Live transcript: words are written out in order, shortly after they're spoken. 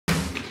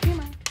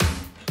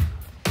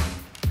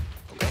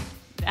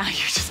now you're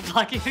just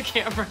blocking the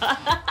camera.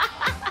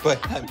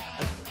 But what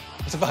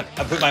the fuck?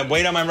 I put my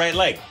weight on my right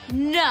leg.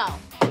 No.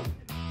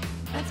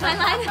 That's my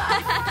line.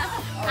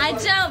 I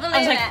don't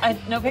believe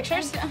it. No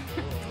pictures?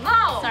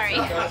 Oh, Sorry.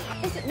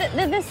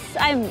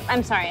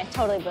 I'm sorry. I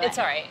totally blew it. It's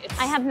all right.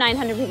 I have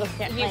 900 people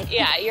scared.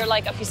 Yeah, you're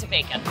like a piece of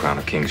bacon. Crown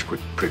of Kings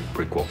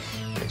prequel.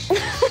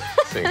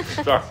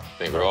 I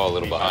think we're all a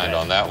little behind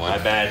on that one. My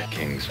bad.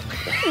 Kings.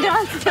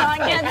 Don't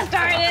get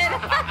started.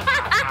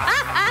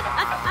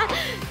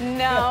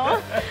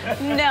 No.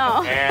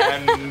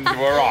 And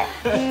we're off.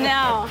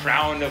 No.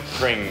 Crown of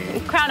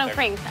Kings. Crown of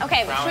Kings.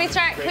 Okay, can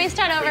we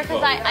start over?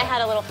 Because I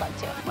had a little flood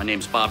too. My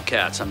name's Bob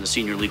Katz. I'm the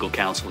senior legal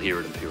counsel here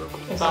at Empirical.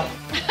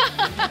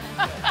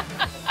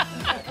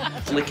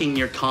 Flicking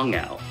your tongue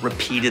out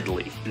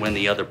repeatedly when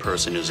the other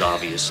person is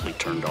obviously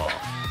turned off.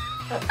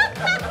 What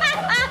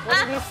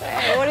did he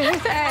say? What did he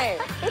say?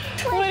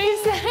 What did he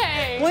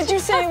say? What'd you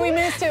say? We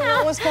missed it.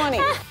 What was funny?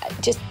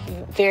 Just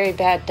very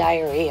bad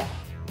diarrhea.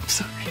 I'm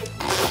sorry.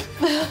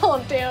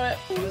 Oh, damn it.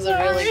 It was a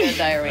really good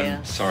diarrhea.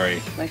 I'm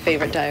sorry. My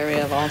favorite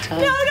diarrhea of all time.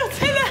 No, don't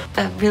say that.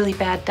 A really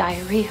bad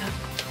diarrhea.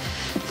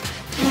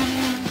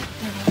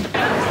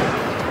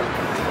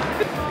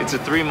 It's a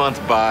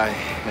 3-month buy,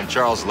 and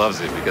Charles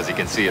loves it because he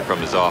can see it from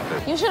his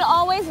office. You should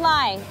always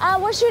lie.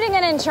 We're shooting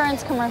an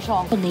insurance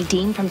commercial. Well,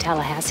 Nadine from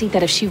Tallahassee,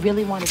 that if she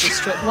really wanted to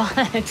strip, what?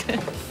 Why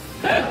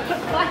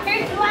are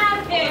you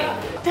laughing?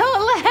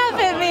 Don't laugh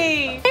at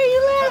me. Why are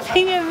you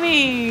laughing at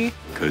me?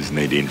 Because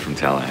Nadine from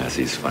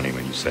Tallahassee is funny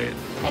when you say it.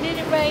 I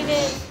didn't write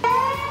it.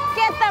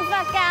 Get the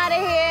fuck out of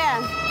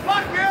here.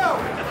 Fuck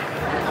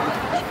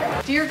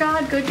you! Dear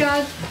God, good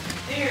God.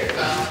 Dear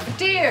God.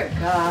 Dear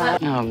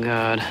God. Oh,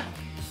 God.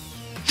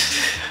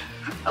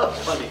 That was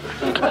funny.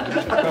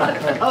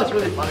 That was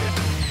really funny.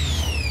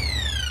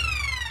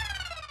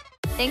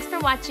 Thanks for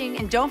watching.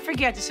 And don't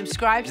forget to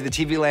subscribe to the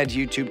TV Land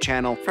YouTube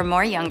channel. For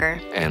more younger.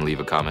 And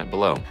leave a comment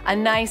below. A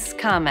nice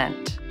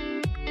comment.